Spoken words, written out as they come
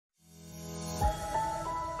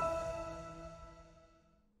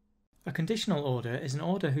A conditional order is an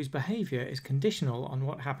order whose behaviour is conditional on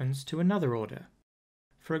what happens to another order.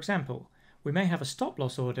 For example, we may have a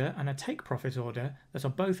stop-loss order and a take-profit order that are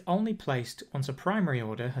both only placed once a primary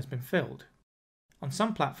order has been filled. On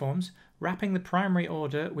some platforms, wrapping the primary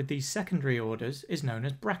order with these secondary orders is known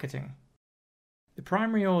as bracketing. The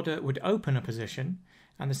primary order would open a position,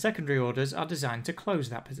 and the secondary orders are designed to close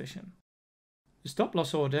that position. The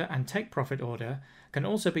stop-loss order and take-profit order can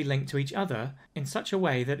also be linked to each other in such a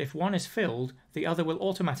way that if one is filled, the other will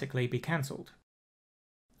automatically be cancelled.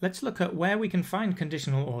 Let's look at where we can find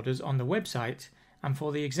conditional orders on the website, and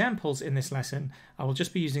for the examples in this lesson, I will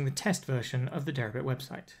just be using the test version of the Deribit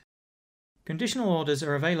website. Conditional orders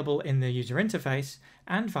are available in the user interface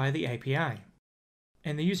and via the API.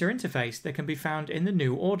 In the user interface, they can be found in the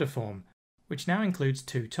new order form, which now includes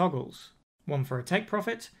two toggles, one for a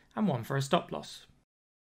take-profit and one for a stop-loss.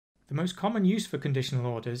 The most common use for conditional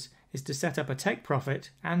orders is to set up a take-profit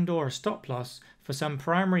and/or a stop-loss for some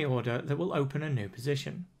primary order that will open a new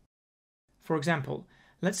position. For example,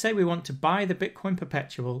 let's say we want to buy the Bitcoin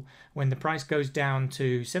perpetual when the price goes down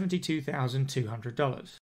to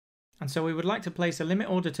 $72,200. And so we would like to place a limit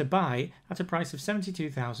order to buy at a price of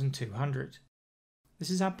 $72,200. This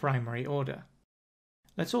is our primary order.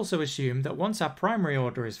 Let's also assume that once our primary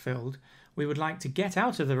order is filled, we would like to get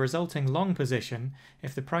out of the resulting long position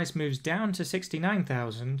if the price moves down to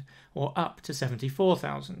 $69,000 or up to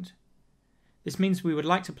 $74,000. This means we would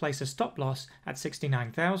like to place a stop loss at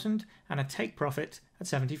 $69,000 and a take profit at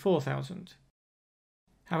 $74,000.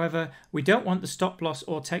 However, we don't want the stop loss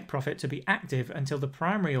or take profit to be active until the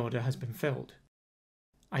primary order has been filled.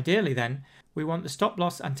 Ideally then, we want the stop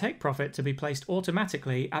loss and take profit to be placed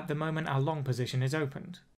automatically at the moment our long position is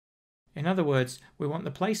opened. In other words, we want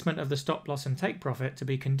the placement of the stop loss and take profit to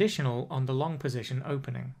be conditional on the long position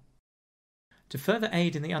opening. To further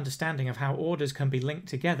aid in the understanding of how orders can be linked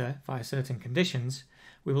together via certain conditions,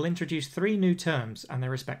 we will introduce three new terms and their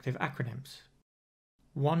respective acronyms.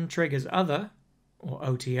 One triggers other, or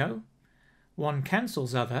OTO, one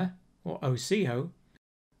cancels other, or OCO,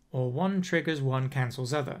 or one triggers one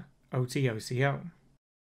cancels other, OTOCO.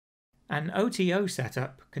 An OTO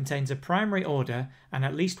setup contains a primary order and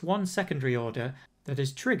at least one secondary order that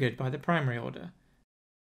is triggered by the primary order.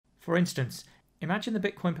 For instance, imagine the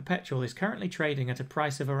Bitcoin perpetual is currently trading at a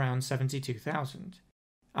price of around $72,000,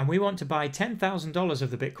 and we want to buy $10,000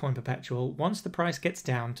 of the Bitcoin perpetual once the price gets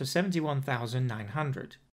down to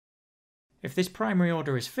 $71,900. If this primary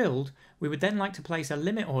order is filled, we would then like to place a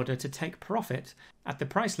limit order to take profit at the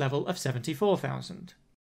price level of $74,000.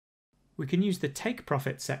 We can use the take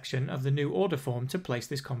profit section of the new order form to place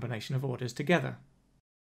this combination of orders together.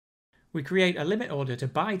 We create a limit order to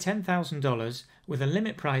buy $10,000 with a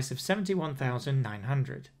limit price of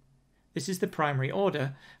 $71,900. This is the primary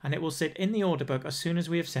order, and it will sit in the order book as soon as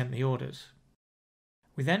we have sent the orders.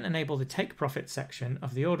 We then enable the take profit section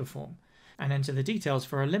of the order form and enter the details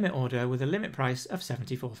for a limit order with a limit price of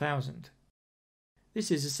 $74,000.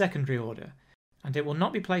 This is a secondary order, and it will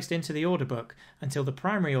not be placed into the order book until the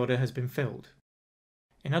primary order has been filled.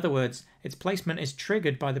 In other words, its placement is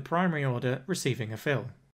triggered by the primary order receiving a fill.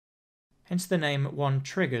 Hence the name one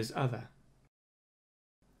triggers other.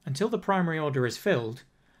 Until the primary order is filled,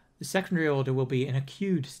 the secondary order will be in a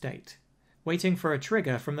queued state, waiting for a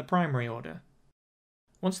trigger from the primary order.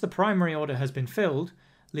 Once the primary order has been filled,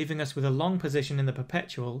 leaving us with a long position in the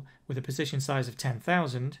perpetual with a position size of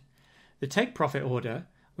 10,000, the take profit order,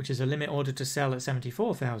 which is a limit order to sell at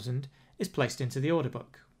 74,000, is placed into the order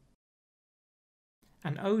book.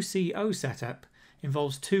 An OCO setup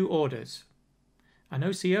involves two orders. An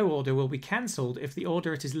OCO order will be cancelled if the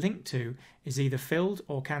order it is linked to is either filled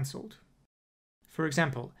or cancelled. For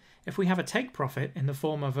example, if we have a take profit in the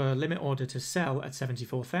form of a limit order to sell at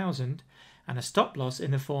 74,000 and a stop loss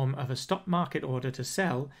in the form of a stop market order to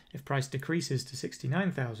sell if price decreases to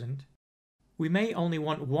 69,000, we may only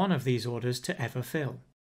want one of these orders to ever fill.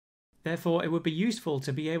 Therefore, it would be useful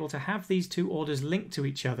to be able to have these two orders linked to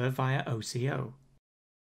each other via OCO.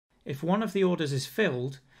 If one of the orders is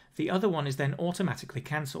filled, the other one is then automatically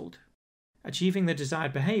cancelled, achieving the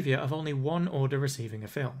desired behaviour of only one order receiving a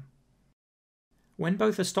fill. When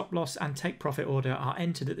both a stop loss and take profit order are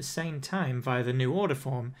entered at the same time via the new order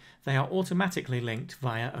form, they are automatically linked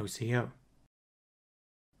via OCO.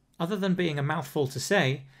 Other than being a mouthful to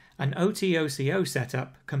say, an OTOCO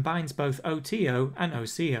setup combines both OTO and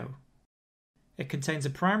OCO. It contains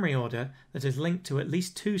a primary order that is linked to at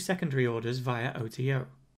least two secondary orders via OTO,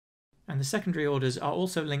 and the secondary orders are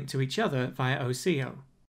also linked to each other via OCO.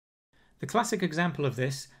 The classic example of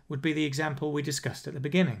this would be the example we discussed at the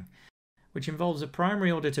beginning, which involves a primary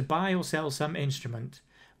order to buy or sell some instrument,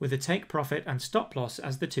 with the take profit and stop loss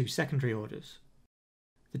as the two secondary orders.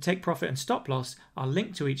 The take profit and stop loss are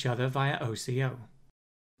linked to each other via OCO.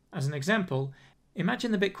 As an example,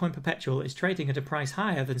 imagine the Bitcoin Perpetual is trading at a price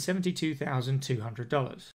higher than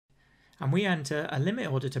 $72,200, and we enter a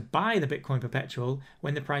limit order to buy the Bitcoin Perpetual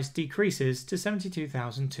when the price decreases to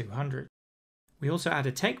 $72,200. We also add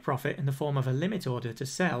a take profit in the form of a limit order to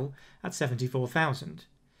sell at $74,000,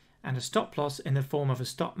 and a stop loss in the form of a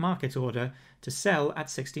stop market order to sell at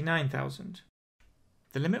 $69,000.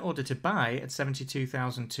 The limit order to buy at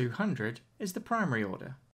 $72,200 is the primary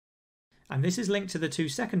order, and this is linked to the two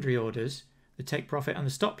secondary orders, the take profit and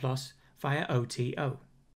the stop loss, via OTO.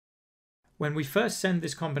 When we first send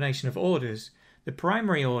this combination of orders, the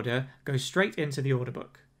primary order goes straight into the order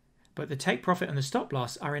book, but the take profit and the stop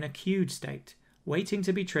loss are in a queued state, waiting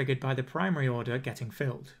to be triggered by the primary order getting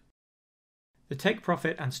filled. The take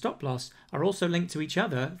profit and stop loss are also linked to each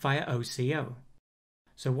other via OCO.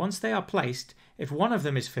 So once they are placed, if one of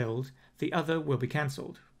them is filled, the other will be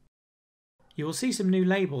cancelled. You will see some new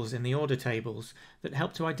labels in the order tables that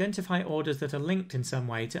help to identify orders that are linked in some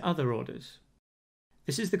way to other orders.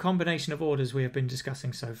 This is the combination of orders we have been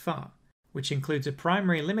discussing so far, which includes a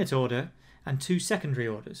primary limit order and two secondary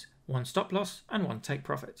orders, one stop loss and one take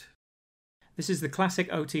profit. This is the classic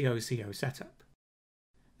OTOCO setup.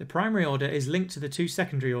 The primary order is linked to the two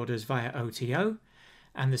secondary orders via OTO,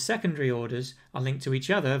 and the secondary orders are linked to each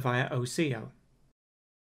other via OCO.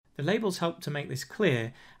 The labels help to make this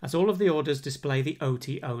clear, as all of the orders display the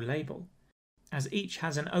OTO label, as each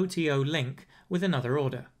has an OTO link with another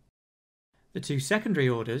order. The two secondary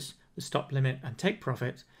orders, the stop limit and take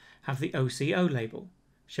profit, have the OCO label,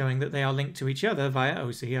 showing that they are linked to each other via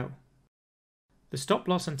OCO. The stop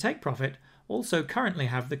loss and take profit also currently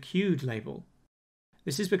have the queued label.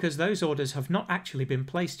 This is because those orders have not actually been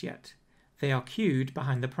placed yet. They are queued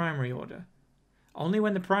behind the primary order. Only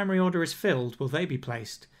when the primary order is filled will they be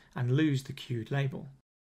placed and lose the queued label.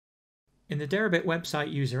 In the Deribit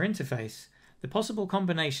website user interface, the possible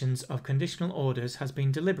combinations of conditional orders has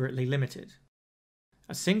been deliberately limited.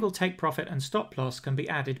 A single take profit and stop loss can be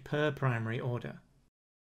added per primary order.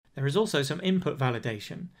 There is also some input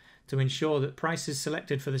validation to ensure that prices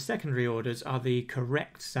selected for the secondary orders are the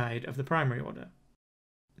correct side of the primary order.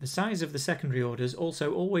 The size of the secondary orders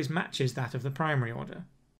also always matches that of the primary order.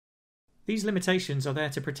 These limitations are there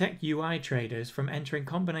to protect UI traders from entering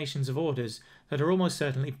combinations of orders that are almost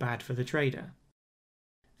certainly bad for the trader.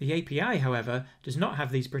 The API, however, does not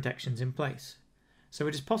have these protections in place, so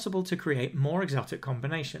it is possible to create more exotic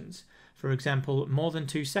combinations, for example, more than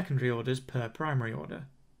two secondary orders per primary order.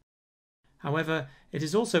 However, it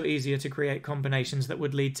is also easier to create combinations that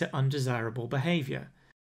would lead to undesirable behaviour,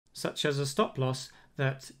 such as a stop loss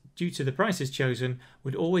that, due to the prices chosen,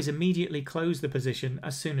 would always immediately close the position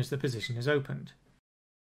as soon as the position is opened.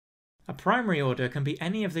 A primary order can be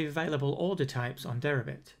any of the available order types on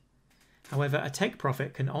Deribit. However, a take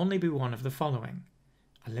profit can only be one of the following: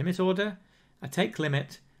 a limit order, a take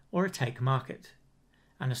limit, or a take market.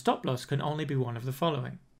 And a stop loss can only be one of the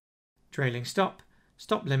following: trailing stop,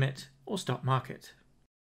 stop limit, or stop market.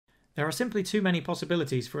 There are simply too many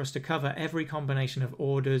possibilities for us to cover every combination of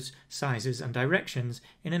orders, sizes, and directions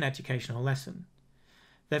in an educational lesson.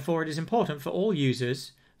 Therefore, it is important for all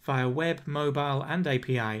users, via web, mobile, and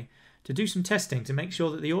API, to do some testing to make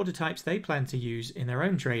sure that the order types they plan to use in their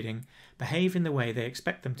own trading behave in the way they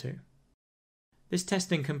expect them to. This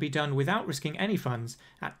testing can be done without risking any funds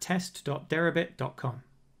at test.deribit.com.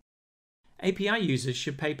 API users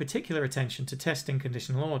should pay particular attention to testing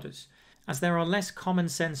conditional orders, as there are less common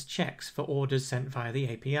sense checks for orders sent via the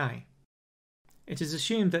API. It is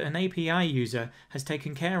assumed that an API user has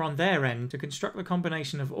taken care on their end to construct the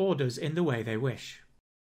combination of orders in the way they wish.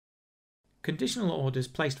 Conditional orders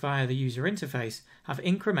placed via the user interface have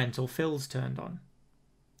incremental fills turned on.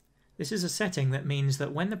 This is a setting that means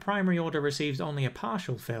that when the primary order receives only a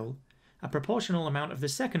partial fill, a proportional amount of the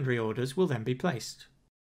secondary orders will then be placed.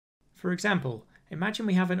 For example, imagine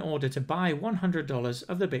we have an order to buy $100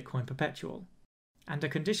 of the Bitcoin Perpetual, and a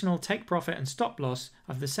conditional take profit and stop loss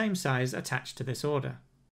of the same size attached to this order.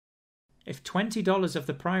 If $20 of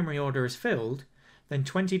the primary order is filled, then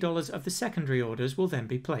 $20 of the secondary orders will then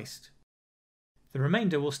be placed. The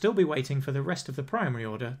remainder will still be waiting for the rest of the primary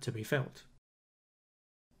order to be filled.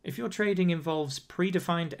 If your trading involves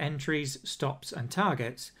predefined entries, stops, and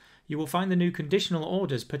targets, you will find the new conditional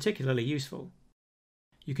orders particularly useful.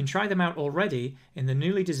 You can try them out already in the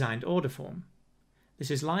newly designed order form.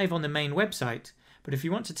 This is live on the main website, but if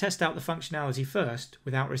you want to test out the functionality first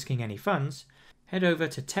without risking any funds, head over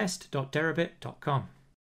to test.deribit.com.